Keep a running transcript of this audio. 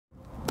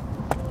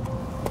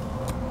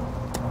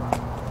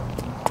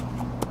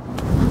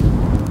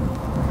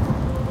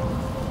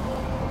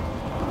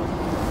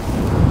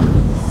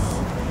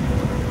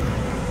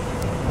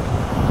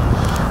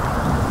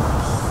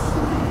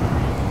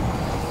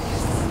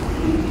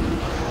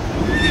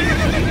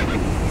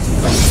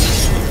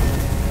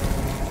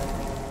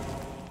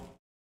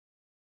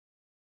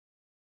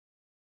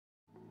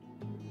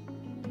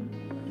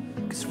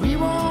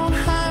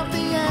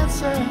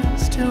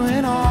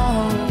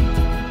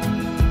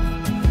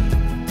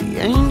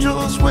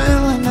angels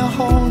willing to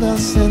hold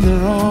us in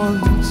their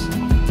arms.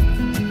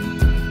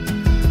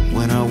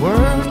 When our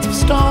words of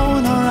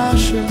stone are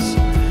ashes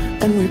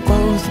and we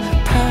both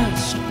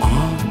passed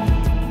on,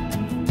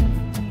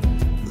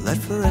 let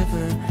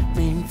forever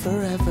mean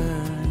forever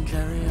and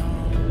carry on.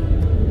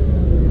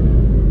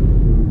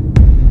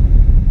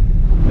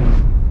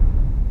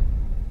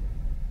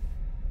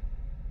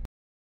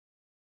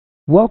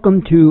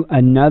 Welcome to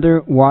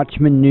another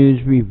Watchman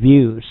News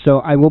review. So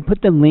I will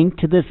put the link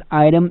to this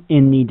item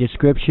in the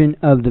description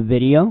of the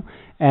video,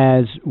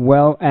 as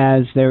well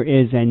as there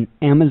is an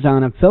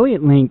Amazon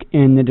affiliate link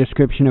in the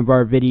description of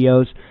our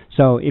videos.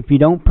 So if you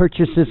don't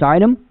purchase this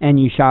item and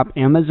you shop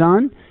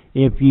Amazon,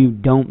 if you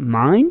don't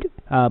mind,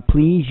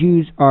 please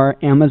use our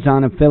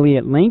Amazon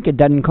affiliate link. It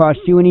doesn't cost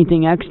you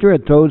anything extra.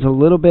 It throws a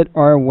little bit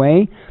our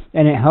way,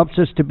 and it helps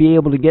us to be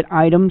able to get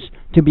items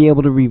to be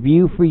able to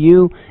review for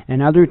you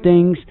and other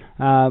things.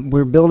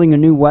 We're building a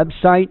new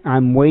website.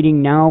 I'm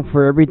waiting now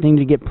for everything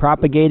to get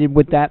propagated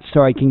with that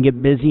so I can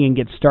get busy and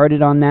get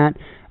started on that.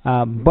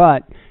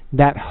 But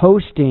that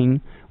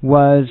hosting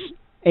was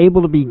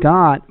able to be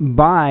got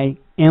by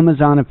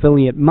Amazon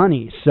affiliate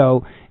money.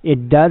 So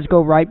it does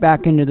go right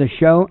back into the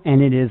show,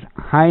 and it is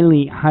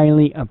highly,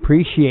 highly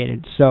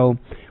appreciated. So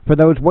for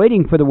those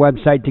waiting for the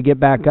website to get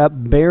back up,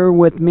 bear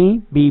with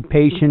me. Be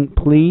patient,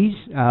 please.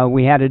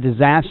 We had a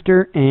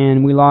disaster,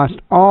 and we lost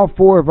all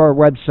 4 of our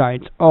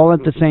websites all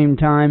at the same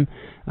time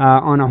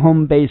on a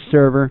home-based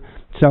server.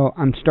 So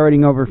I'm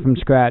starting over from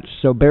scratch.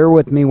 So bear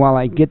with me while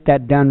I get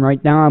that done.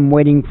 Right now I'm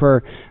waiting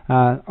for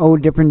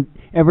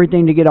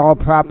everything to get all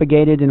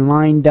propagated and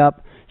lined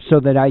up so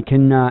that I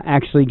can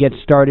actually get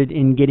started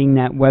in getting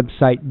that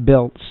website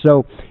built.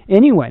 So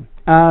anyway,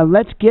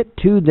 let's get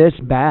to this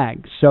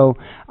bag. So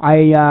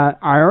I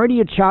already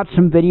had shot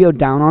some video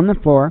down on the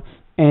floor,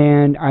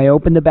 and I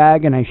opened the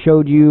bag and I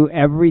showed you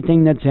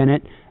everything that's in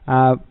it.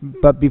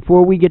 But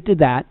before we get to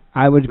that,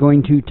 I was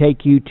going to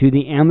take you to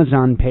the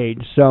Amazon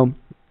page. So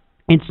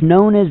it's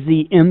known as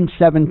the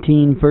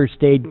M17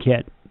 First Aid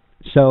Kit.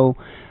 So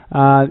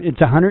it's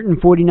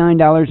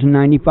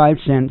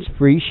 $149.95,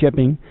 free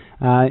shipping.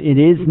 It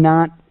is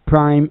not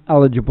Prime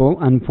eligible,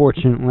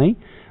 unfortunately.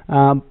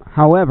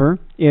 However,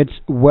 it's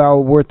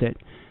well worth it.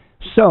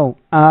 So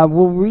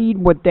we'll read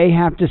what they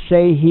have to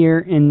say here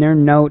in their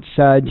notes.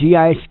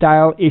 GI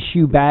style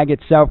issue bag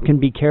itself can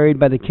be carried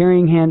by the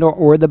carrying handle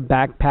or the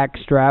backpack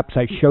straps.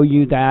 I show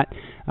you that.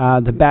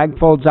 The bag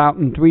folds out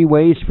in 3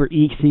 ways for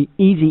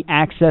easy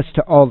access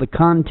to all the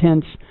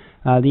contents.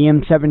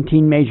 The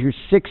M17 measures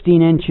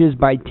 16 inches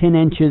by 10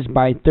 inches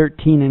by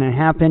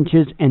 13.5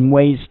 inches and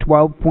weighs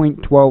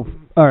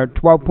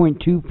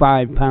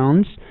 12.25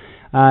 pounds.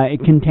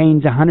 It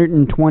contains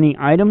 120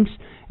 items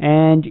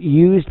and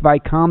used by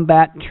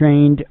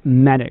combat-trained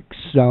medics.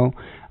 So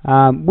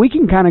we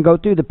can kind of go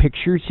through the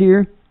pictures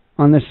here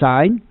on the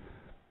side.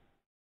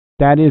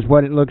 That is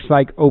what it looks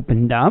like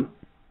opened up.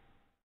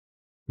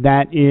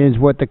 That is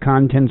what the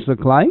contents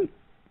look like.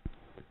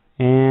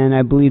 And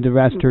I believe the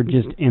rest are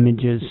just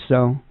images.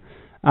 So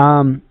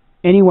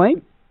anyway,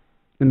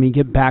 let me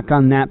get back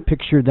on that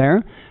picture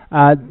there.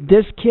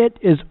 This kit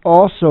is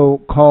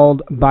also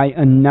called by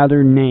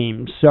another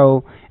name.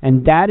 So,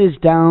 and that is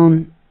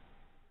down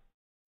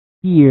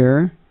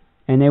here,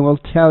 and they will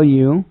tell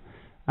you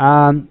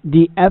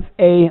the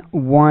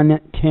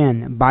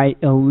FA110 by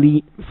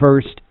Elite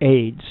First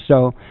Aid.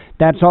 So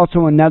that's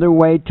also another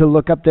way to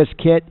look up this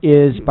kit,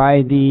 is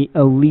by the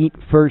Elite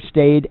First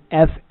Aid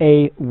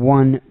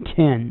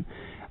FA110,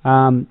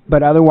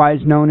 but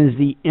otherwise known as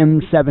the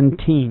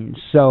M17.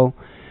 So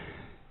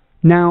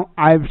now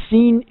I've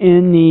seen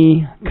in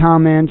the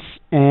comments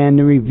and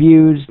the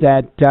reviews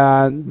that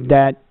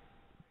that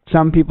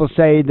some people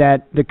say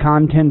that the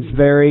contents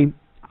vary.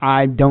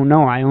 I don't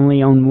know. I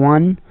only own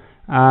one.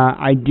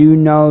 I do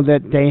know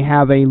that they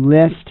have a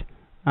list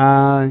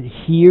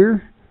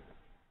here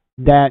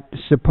that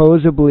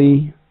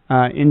supposedly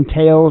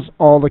entails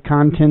all the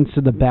contents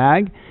of the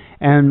bag.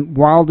 And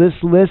while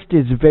this list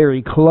is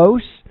very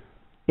close,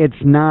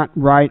 it's not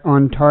right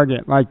on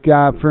target. Like,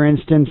 for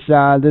instance,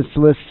 this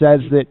list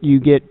says that you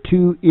get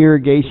 2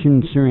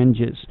 irrigation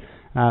syringes.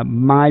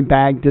 My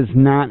bag does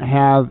not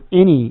have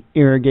any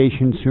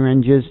irrigation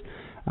syringes.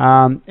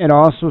 It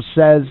also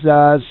says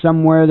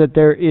somewhere that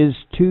there is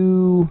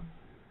 2...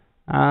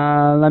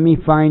 let me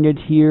find it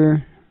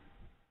here.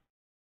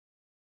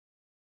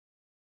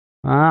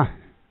 Of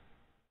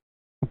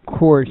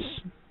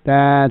course,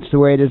 that's the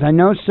way it is. I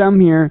know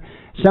somewhere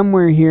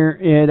here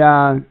it,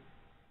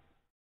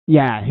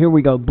 yeah, here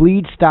we go.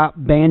 Bleed stop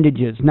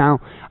bandages. Now,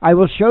 I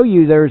will show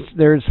you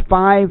there's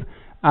 5,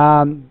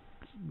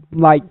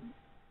 like,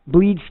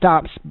 bleed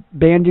stops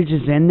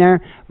bandages in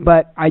there,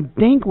 but I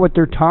think what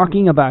they're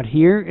talking about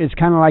here is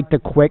kind of like the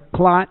quick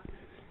clot.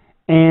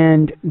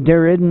 And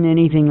there isn't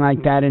anything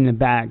like that in the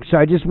bag. So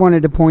I just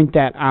wanted to point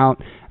that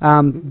out.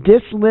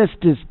 This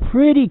list is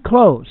pretty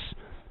close,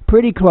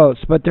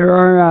 but there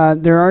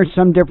are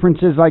some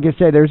differences. Like I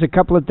said, there's a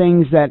couple of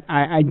things that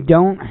I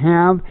don't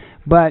have,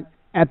 but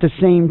at the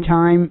same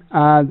time,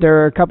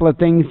 there are a couple of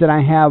things that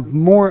I have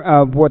more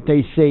of what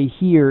they say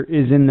here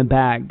is in the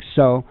bag.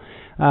 So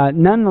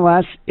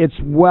nonetheless, it's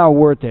well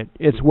worth it.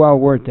 It's well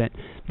worth it.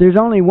 There's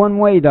only one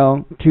way,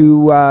 though,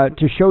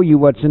 to show you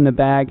what's in the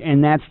bag,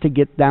 and that's to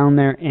get down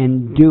there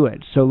and do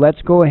it. So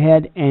let's go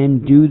ahead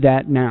and do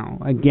that now.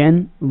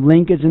 Again,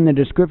 link is in the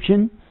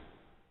description.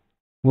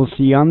 We'll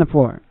see you on the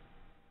floor.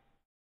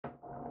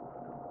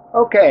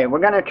 Okay, we're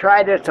going to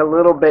try this a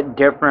little bit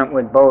different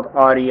with both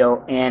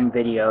audio and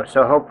video,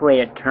 so hopefully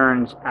it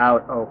turns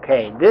out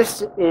okay.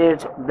 This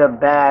is the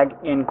bag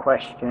in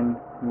question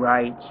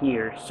right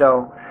here.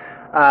 So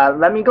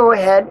let me go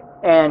ahead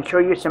and show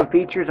you some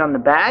features on the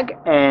bag,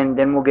 and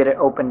then we'll get it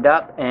opened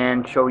up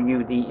and show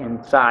you the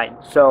inside.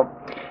 So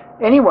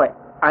anyway,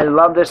 I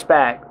love this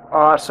bag.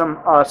 Awesome,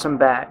 awesome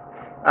bag.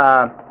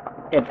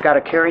 It's got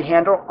a carry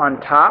handle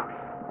on top.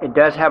 It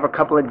does have a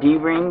couple of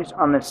D-rings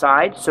on the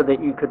side so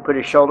that you could put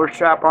a shoulder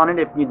strap on it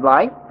if you'd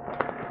like.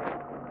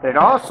 But it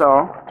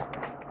also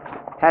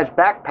has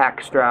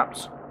backpack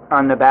straps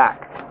on the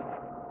back.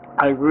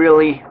 I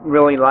really,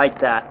 really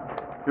like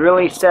that.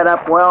 Really set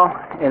up well.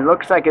 It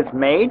looks like it's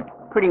made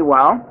pretty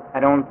well. I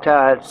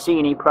don't see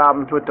any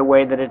problems with the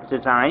way that it's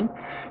designed.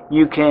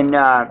 You can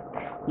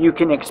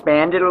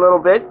expand it a little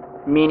bit,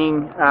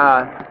 meaning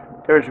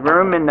there's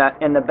room in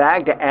the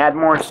bag to add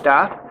more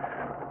stuff,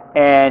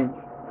 and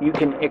you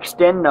can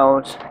extend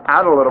those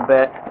out a little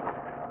bit,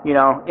 you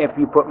know, if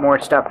you put more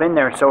stuff in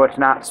there so it's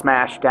not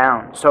smashed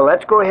down. So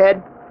let's go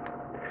ahead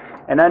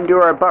and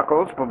undo our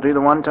buckles. We'll do the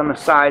ones on the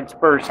sides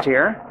first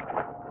here,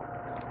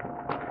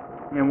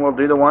 and we'll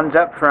do the ones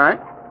up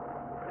front.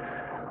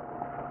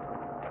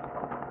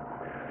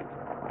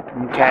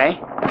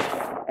 Okay,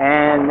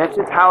 and this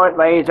is how it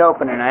lays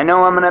open, and I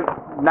know I'm going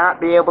to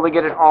not be able to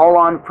get it all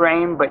on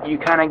frame, but you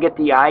kind of get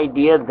the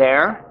idea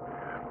there.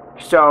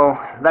 So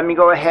let me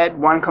go ahead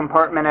one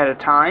compartment at a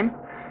time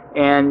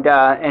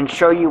and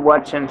show you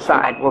what's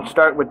inside. We'll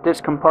start with this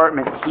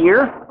compartment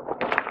here.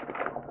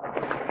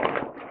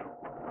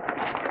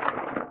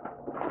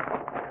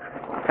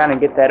 Kind of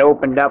get that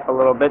opened up a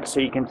little bit so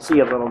you can see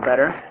a little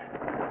better.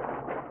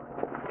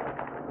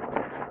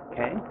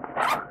 Okay.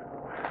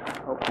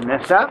 Open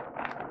this up.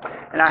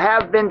 And I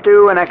have been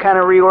through and I kind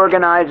of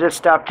reorganized this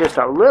stuff just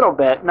a little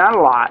bit, not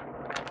a lot.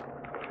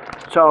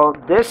 So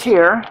this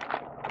here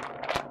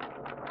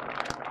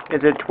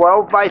is a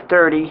 12 by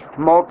 30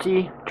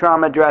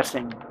 multi-trauma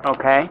dressing,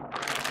 okay?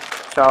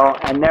 So,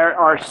 and there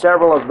are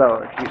several of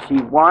those. You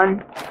see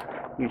one,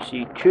 you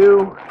see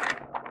two,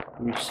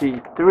 you see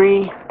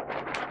three,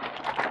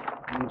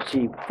 you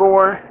see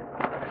four,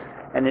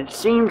 and it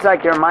seems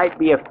like there might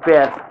be a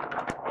fifth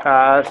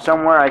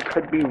somewhere. I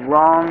could be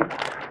wrong.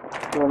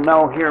 We'll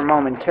know here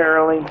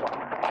momentarily.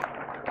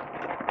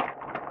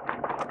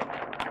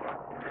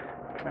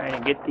 Trying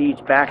to get these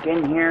back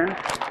in here.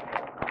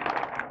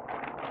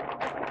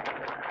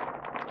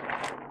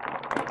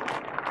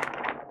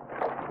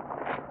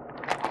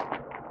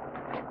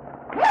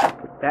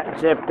 That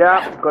zipped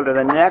up. Go to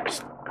the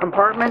next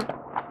compartment.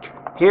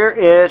 Here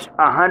is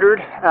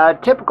 100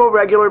 typical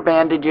regular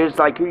bandages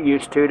like you're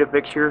used to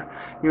fix your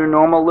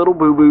normal little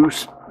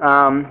boo-boos.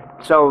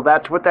 So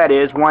that's what that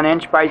is, 1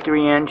 inch by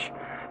 3 inch,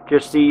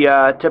 just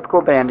the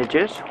typical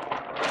bandages.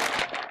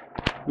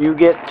 You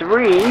get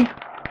 3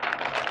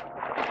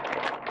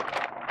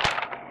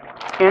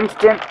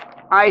 instant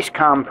ice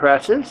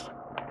compresses.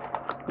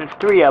 There's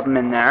 3 of them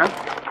in there.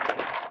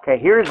 Okay,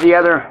 here's the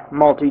other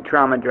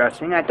multi-trauma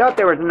dressing. I thought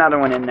there was another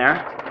one in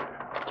there.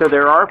 So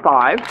there are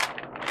 5.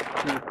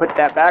 Put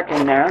that back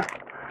in there.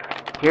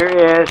 Here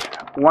is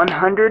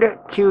 100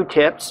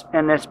 Q-tips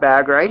in this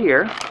bag right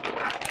here.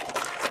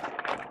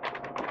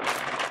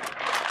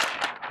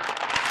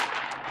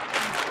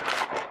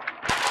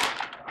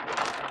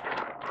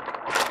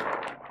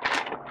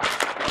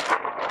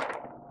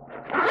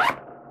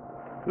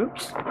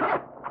 Oops.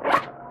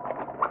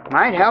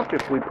 Might help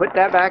if we put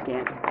that back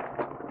in.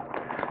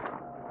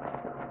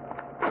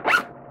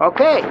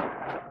 Okay,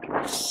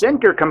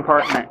 center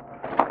compartment.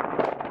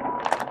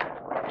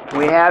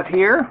 We have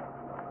here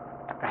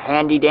a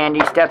handy dandy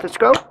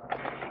stethoscope.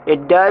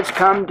 It does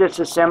come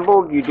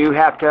disassembled. You do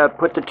have to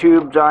put the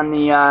tubes on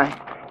the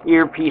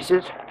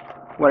earpieces.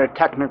 What a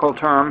technical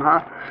term,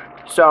 huh?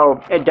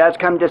 So it does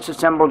come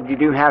disassembled. You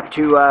do have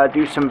to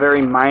do some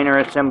very minor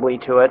assembly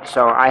to it.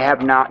 So I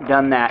have not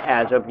done that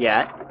as of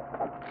yet.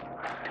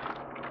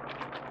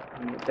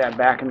 Get that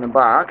back in the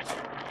box.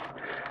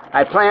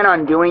 I plan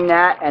on doing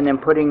that and then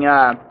putting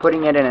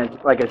it in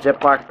like a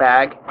Ziploc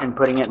bag and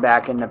putting it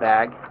back in the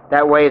bag.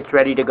 That way it's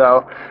ready to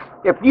go.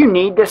 If you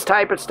need this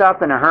type of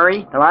stuff in a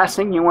hurry, the last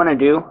thing you want to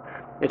do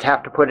is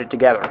have to put it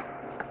together.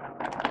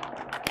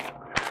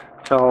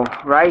 So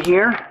right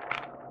here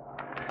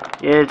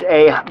is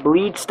a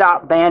bleed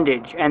stop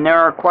bandage, and there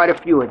are quite a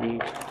few of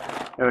these.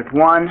 There's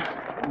 1,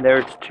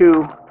 there's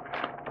 2,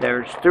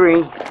 there's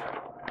 3,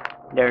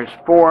 there's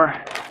 4,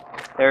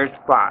 there's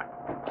 5.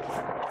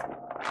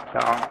 So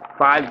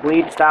 5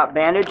 bleed stop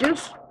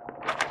bandages.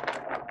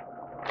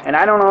 And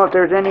I don't know if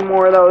there's any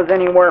more of those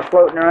anywhere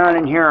floating around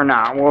in here or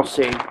not. We'll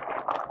see.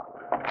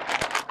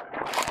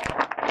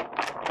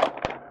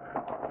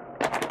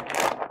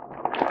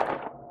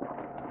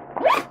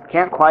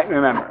 Can't quite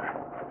remember.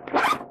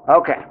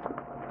 Okay.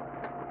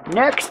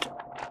 Next,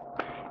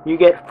 you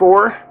get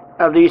 4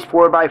 of these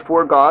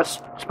 4x4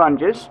 gauze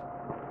sponges.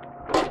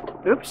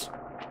 Oops.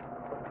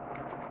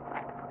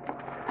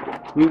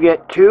 You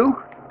get 2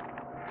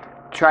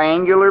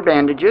 triangular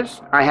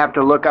bandages. I have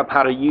to look up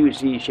how to use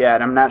these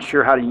yet. I'm not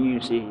sure how to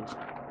use these.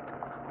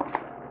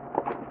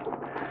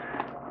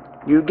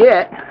 You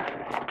get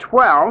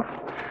 12,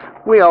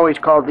 we always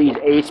call these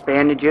ace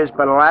bandages,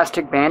 but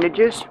elastic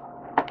bandages.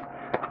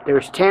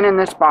 There's 10 in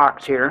this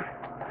box here,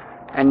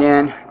 and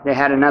then they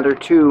had another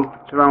 2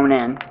 thrown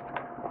in,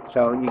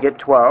 so you get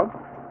 12.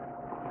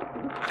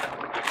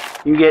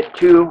 You get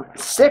 2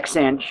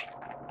 6-inch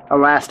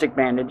elastic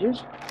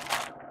bandages.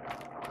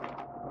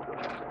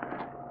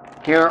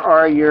 Here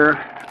are your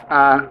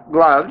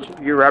gloves,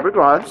 your rubber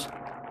gloves.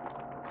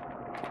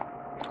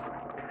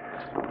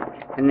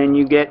 And then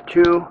you get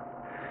 2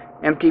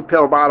 empty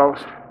pill bottles,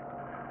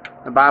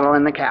 the bottle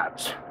and the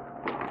caps.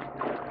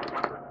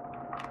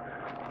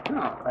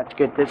 So let's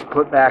get this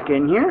put back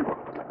in here.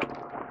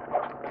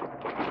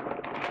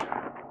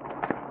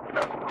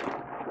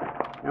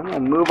 And we'll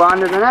move on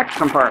to the next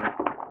compartment.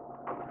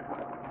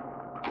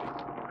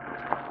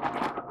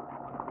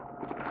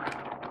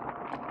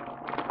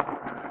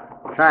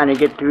 Trying to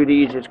get through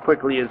these as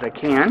quickly as I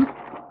can.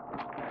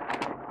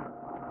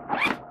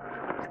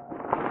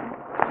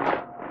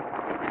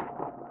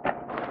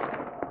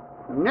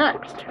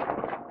 Next,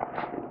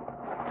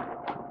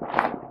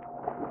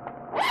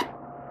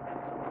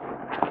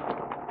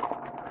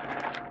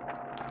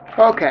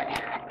 okay,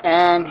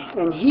 and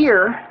in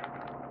here,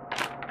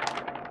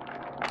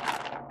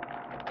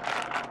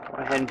 go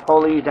ahead and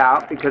pull these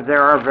out because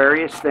there are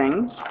various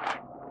things.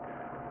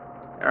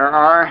 There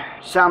are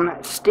some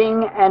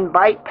sting and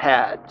bite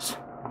pads,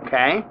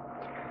 okay?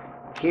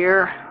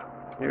 Here,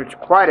 there's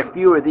quite a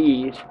few of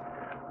these.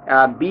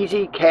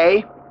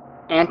 BZK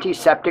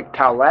antiseptic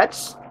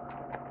towelettes.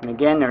 And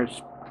again,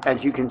 there's,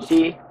 as you can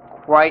see,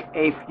 quite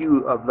a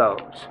few of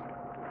those.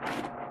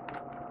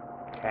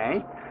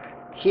 Okay.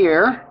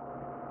 Here,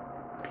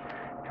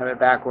 have it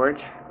backwards.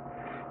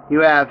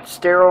 You have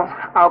sterile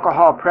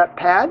alcohol prep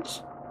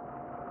pads.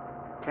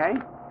 Okay.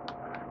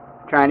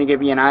 Trying to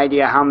give you an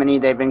idea how many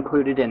they've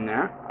included in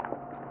there.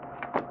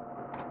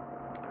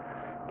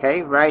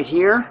 Okay, right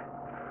here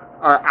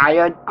are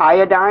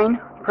iodine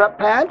prep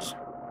pads.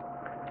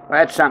 Well,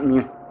 that's something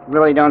you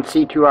really don't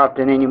see too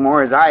often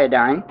anymore, is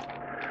iodine.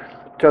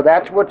 So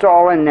that's what's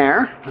all in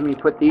there. Let me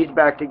put these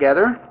back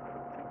together.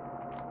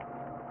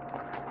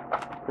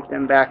 Put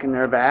them back in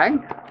their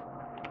bag.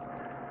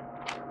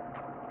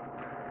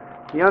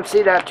 You don't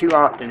see that too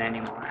often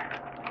anymore.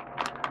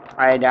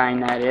 Iodine,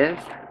 that is.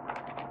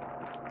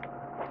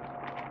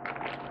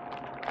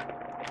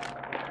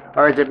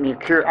 Or is it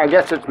mercurochrome? I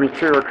guess it's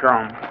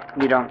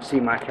mercurochrome. You don't see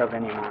much of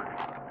anymore.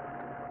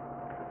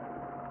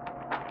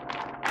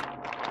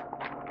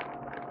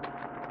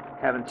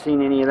 Haven't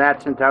seen any of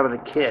that since I was a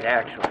kid,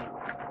 actually.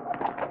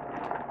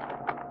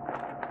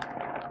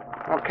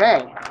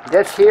 Okay,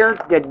 this here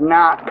did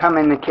not come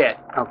in the kit.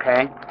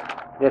 Okay,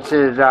 this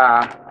is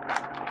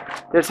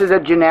a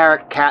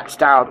generic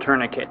cat-style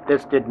tourniquet.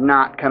 This did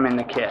not come in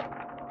the kit.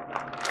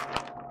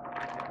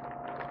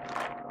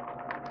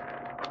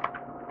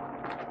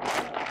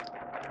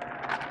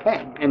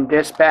 Okay, in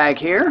this bag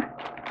here,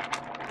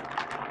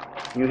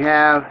 you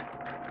have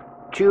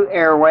 2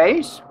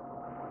 airways.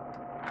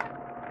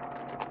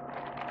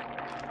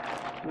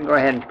 Go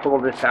ahead and pull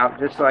this out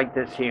just like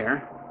this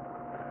here.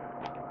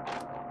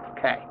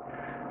 Okay.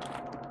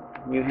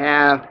 You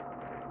have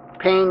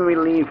pain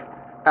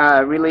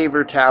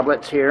reliever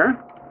tablets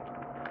here.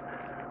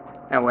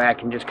 That way I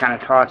can just kind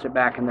of toss it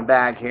back in the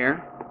bag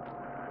here.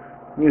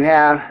 You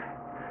have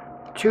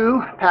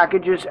 2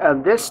 packages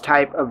of this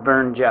type of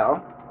burn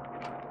gel.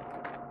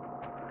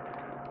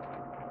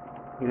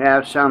 You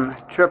have some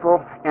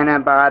triple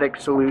antibiotic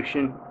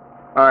solution,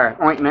 or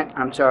ointment,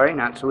 I'm sorry,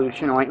 not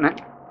solution,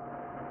 ointment.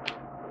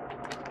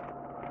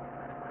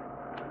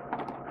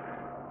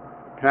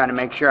 Trying to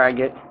make sure I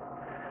get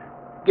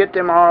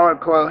them all up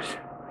close.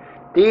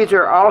 These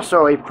are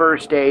also a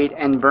first aid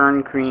and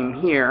burn cream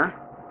here.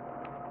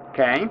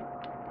 Okay.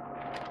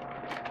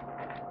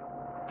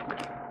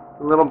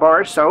 A little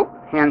bar of soap,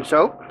 hand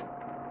soap.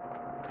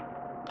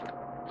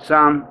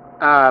 Some,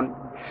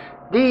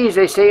 these,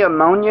 they say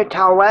ammonia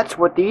towelettes.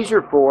 What these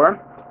are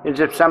for is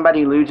if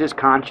somebody loses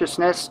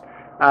consciousness,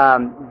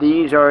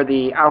 these are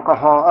the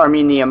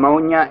the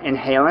ammonia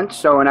inhalants.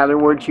 So in other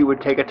words, you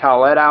would take a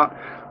towelette out,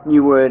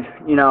 you would,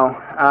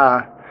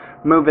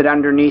 move it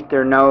underneath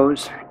their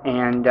nose,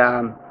 and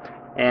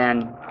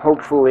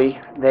hopefully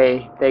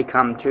they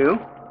come to.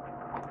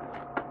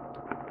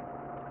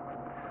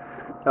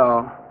 So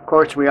of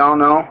course we all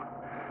know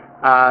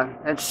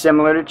it's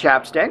similar to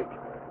chapstick.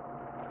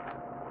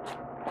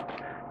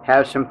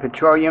 Have some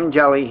petroleum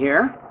jelly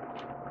here,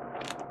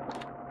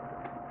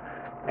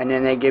 and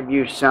then they give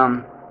you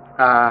some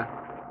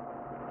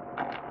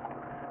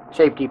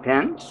safety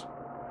pins.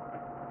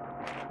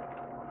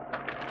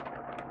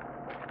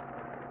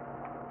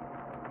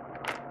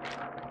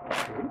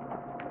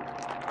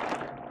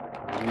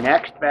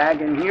 Next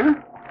bag in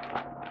here.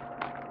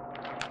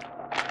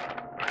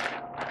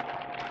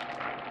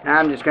 Now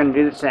I'm just going to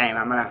do the same.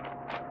 I'm going to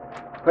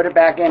put it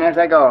back in as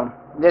I go.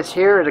 This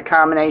here is a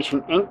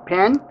combination ink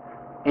pen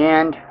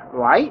and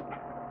light.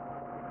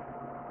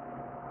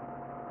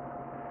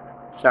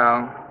 So,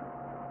 a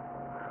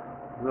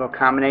little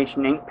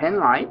combination ink pen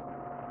light.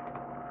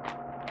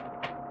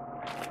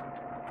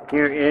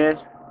 Here is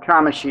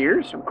trauma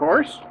shears, of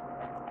course.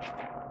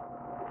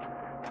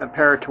 A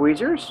pair of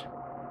tweezers.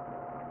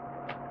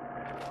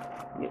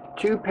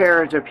 Two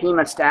pairs of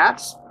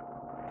hemostats.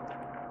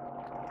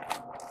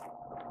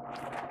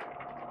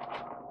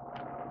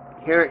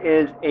 Here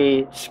is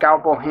a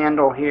scalpel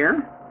handle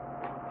here.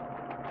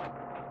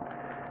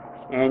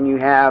 And you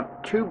have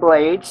two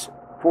blades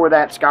for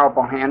that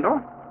scalpel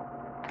handle.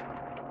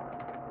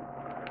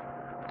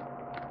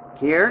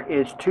 Here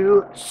is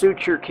two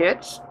suture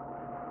kits.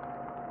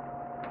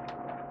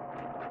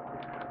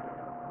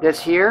 This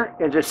here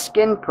is a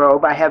skin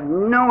probe. I have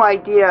no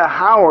idea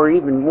how or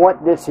even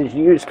what this is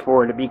used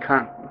for, to be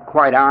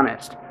quite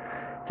honest.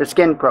 It's a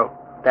skin probe.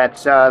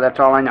 That's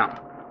all I know.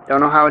 Don't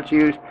know how it's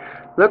used.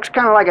 Looks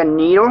kind of like a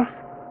needle,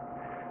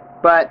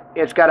 but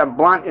it's got a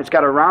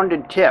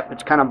rounded tip.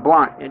 It's kind of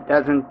blunt. It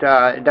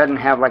doesn't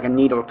have like a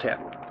needle tip.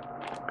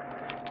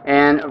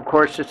 And of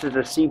course, this is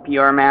a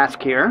CPR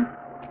mask here.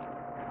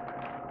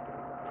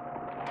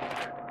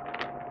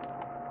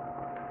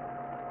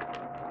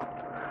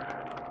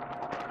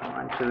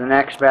 On to the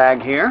next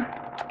bag here,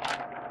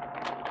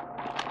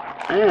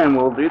 and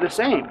we'll do the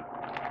same.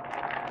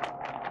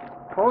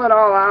 Pull it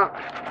all out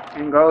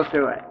and go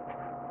through it.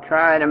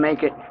 Try to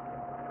make it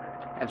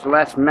as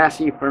less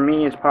messy for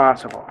me as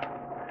possible.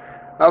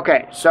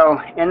 Okay, so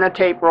in the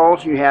tape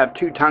rolls you have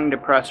 2 tongue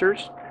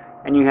depressors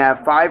and you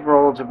have 5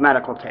 rolls of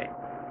medical tape.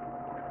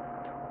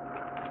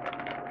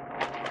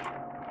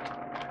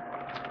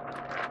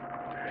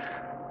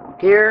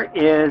 Here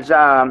is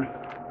a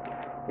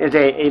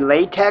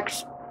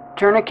latex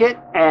tourniquet,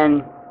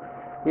 and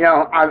you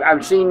know,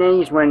 I've seen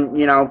these when,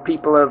 you know,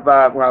 people have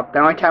well, the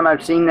only time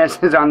I've seen this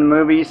is on the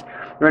movies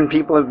when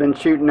people have been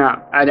shooting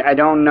up. I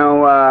don't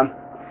know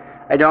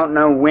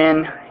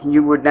when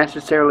you would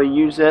necessarily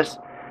use this.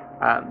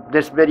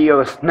 This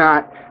video is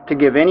not to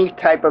give any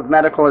type of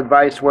medical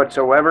advice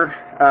whatsoever,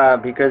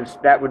 because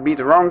that would be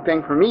the wrong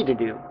thing for me to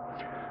do.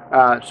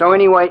 So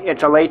anyway,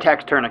 it's a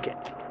latex tourniquet.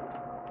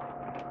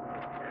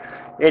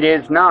 It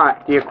is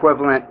not the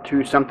equivalent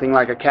to something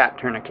like a cat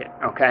tourniquet,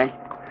 okay?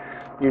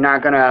 You're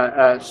not going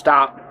to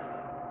stop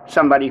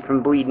somebody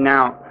from bleeding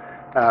out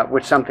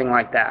with something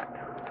like that.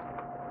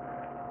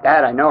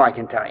 That I know I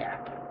can tell you.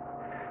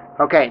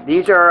 Okay,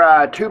 these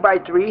are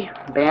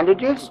 2x3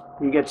 bandages.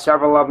 You get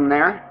several of them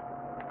there.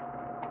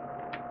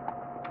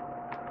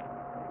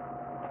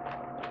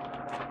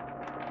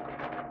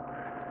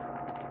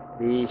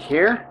 These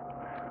here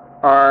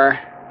are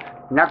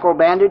knuckle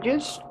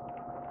bandages.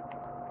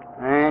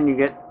 And you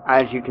get,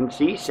 as you can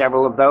see,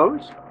 several of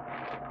those.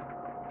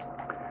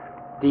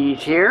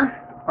 These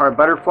here are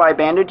butterfly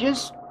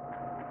bandages.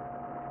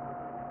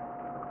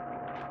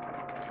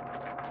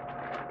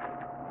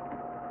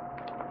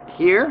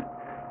 Here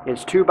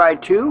is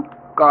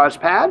 2x2 gauze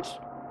pads.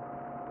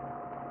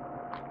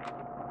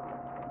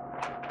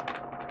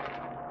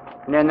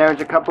 And then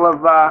there's a couple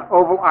of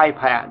oval eye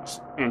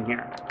pads in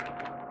here.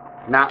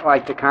 Not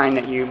like the kind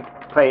that you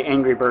play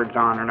Angry Birds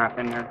on or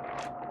nothing. They're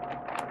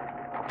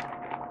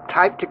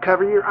type to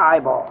cover your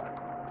eyeball.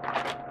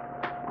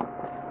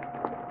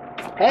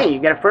 Hey, you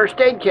get a first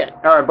aid kit,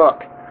 or a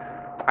book.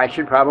 I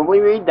should probably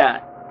read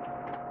that.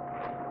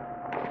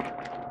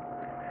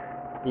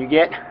 You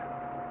get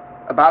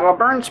a bottle of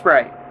burn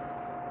spray.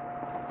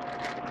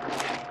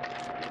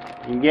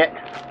 You get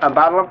a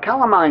bottle of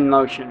calamine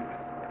lotion.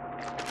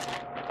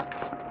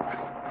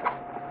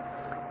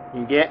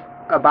 You get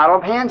a bottle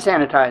of hand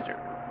sanitizer.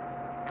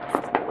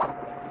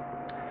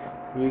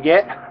 You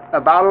get a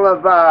bottle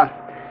of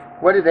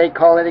what do they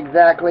call it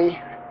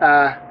exactly?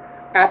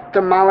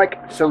 Ophthalmic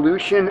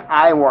solution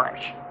eye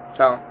wash.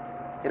 So,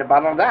 get a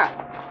bottle of that.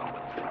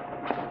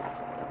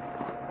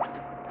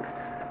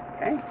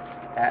 Okay,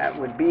 that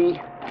would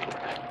be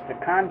the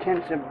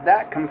contents of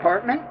that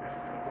compartment.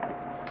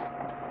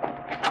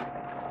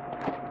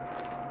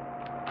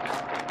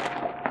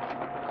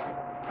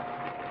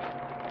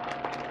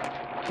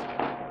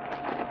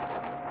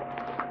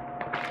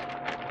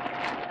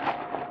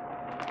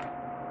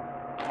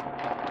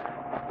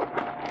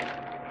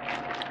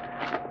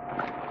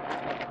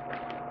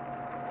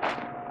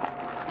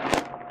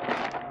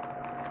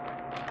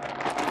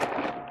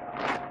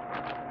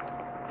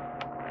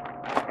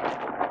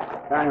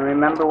 Trying to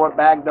remember what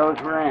bag those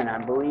were in. I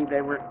believe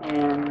they were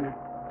in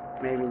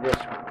maybe this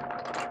one.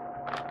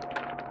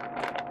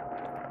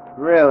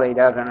 Really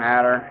doesn't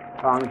matter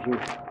as long as you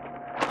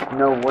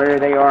know where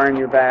they are in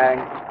your bag.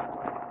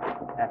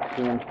 That's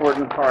the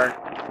important part.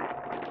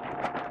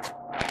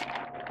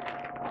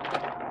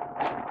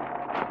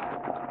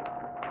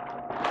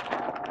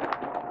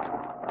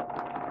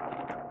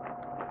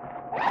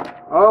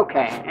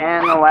 Okay,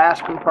 and the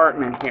last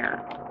compartment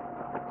here.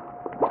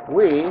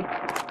 we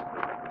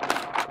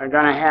are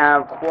going to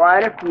have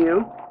quite a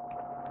few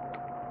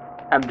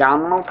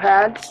abdominal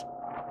pads,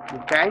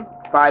 okay,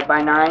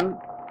 5x9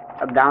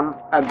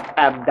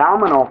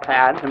 abdominal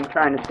pads. I'm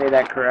trying to say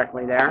that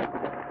correctly there.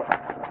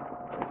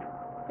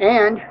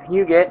 And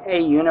you get a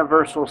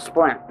universal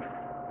splint,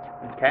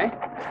 okay.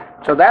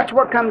 So that's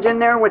what comes in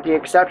there, with the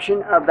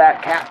exception of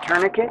that cat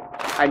tourniquet.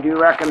 I do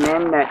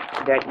recommend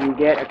that you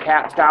get a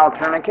cat style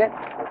tourniquet,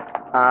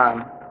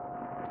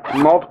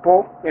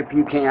 multiple if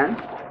you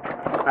can.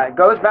 It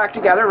goes back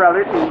together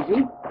rather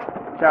easy.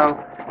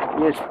 So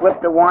you just flip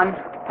the one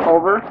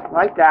over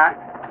like that,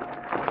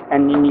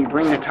 and then you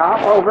bring the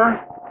top over,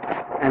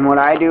 and what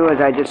I do is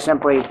I just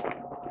simply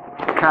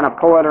kind of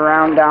pull it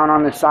around down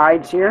on the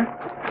sides here.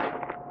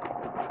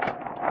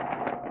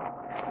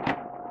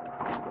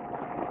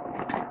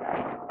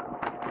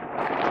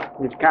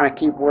 Just kind of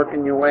keep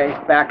working your way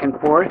back and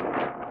forth.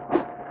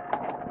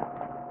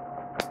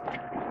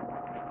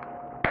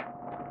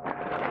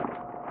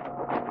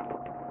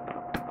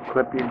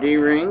 Clip your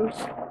D-rings.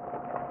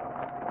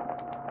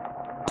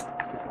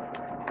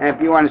 And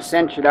if you want to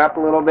cinch it up a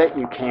little bit,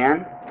 you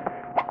can.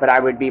 But I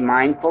would be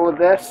mindful of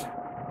this.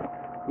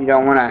 You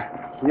don't want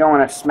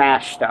to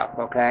smash stuff,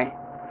 okay?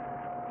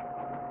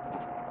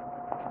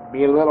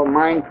 Be a little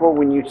mindful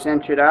when you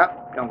cinch it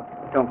up.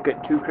 Don't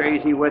get too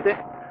crazy with it.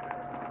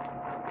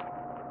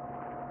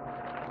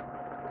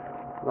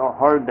 A little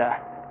hard to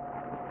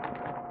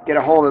get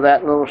a hold of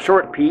that little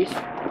short piece.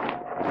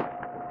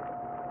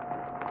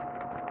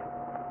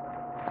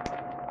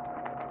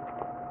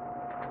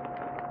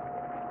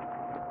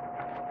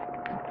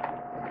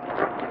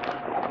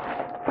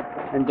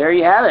 And there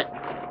you have it.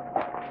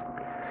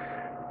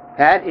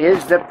 That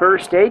is the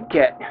first aid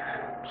kit.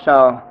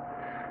 So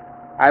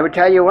I would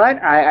tell you what,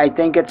 I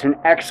think it's an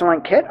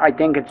excellent kit. I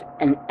think it's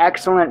an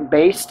excellent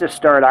base to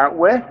start out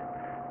with.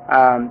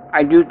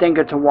 I do think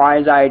it's a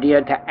wise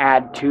idea to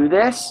add to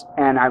this,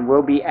 and I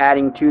will be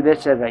adding to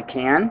this as I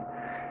can.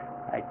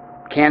 I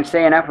can't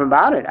say enough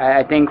about it.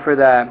 I think for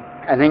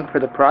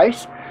the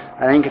price,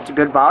 I think it's a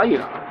good value.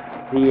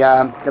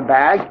 The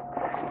bag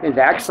is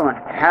excellent.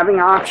 Having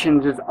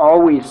options is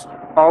always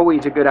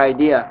a good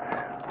idea.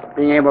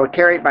 Being able to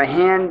carry it by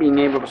hand, being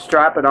able to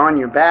strap it on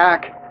your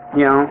back,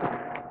 you know,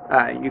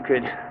 you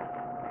could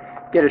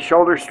get a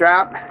shoulder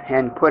strap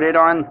and put it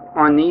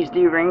on these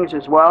D-rings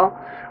as well.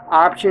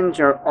 Options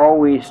are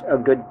always a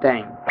good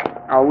thing.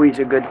 Always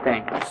a good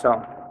thing.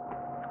 So,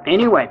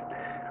 anyway,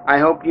 I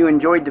hope you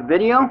enjoyed the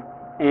video,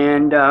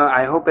 and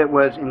I hope it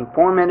was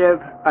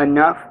informative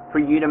enough for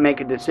you to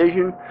make a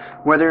decision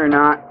whether or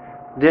not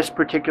this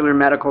particular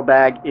medical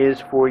bag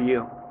is for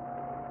you.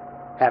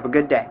 Have a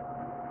good day.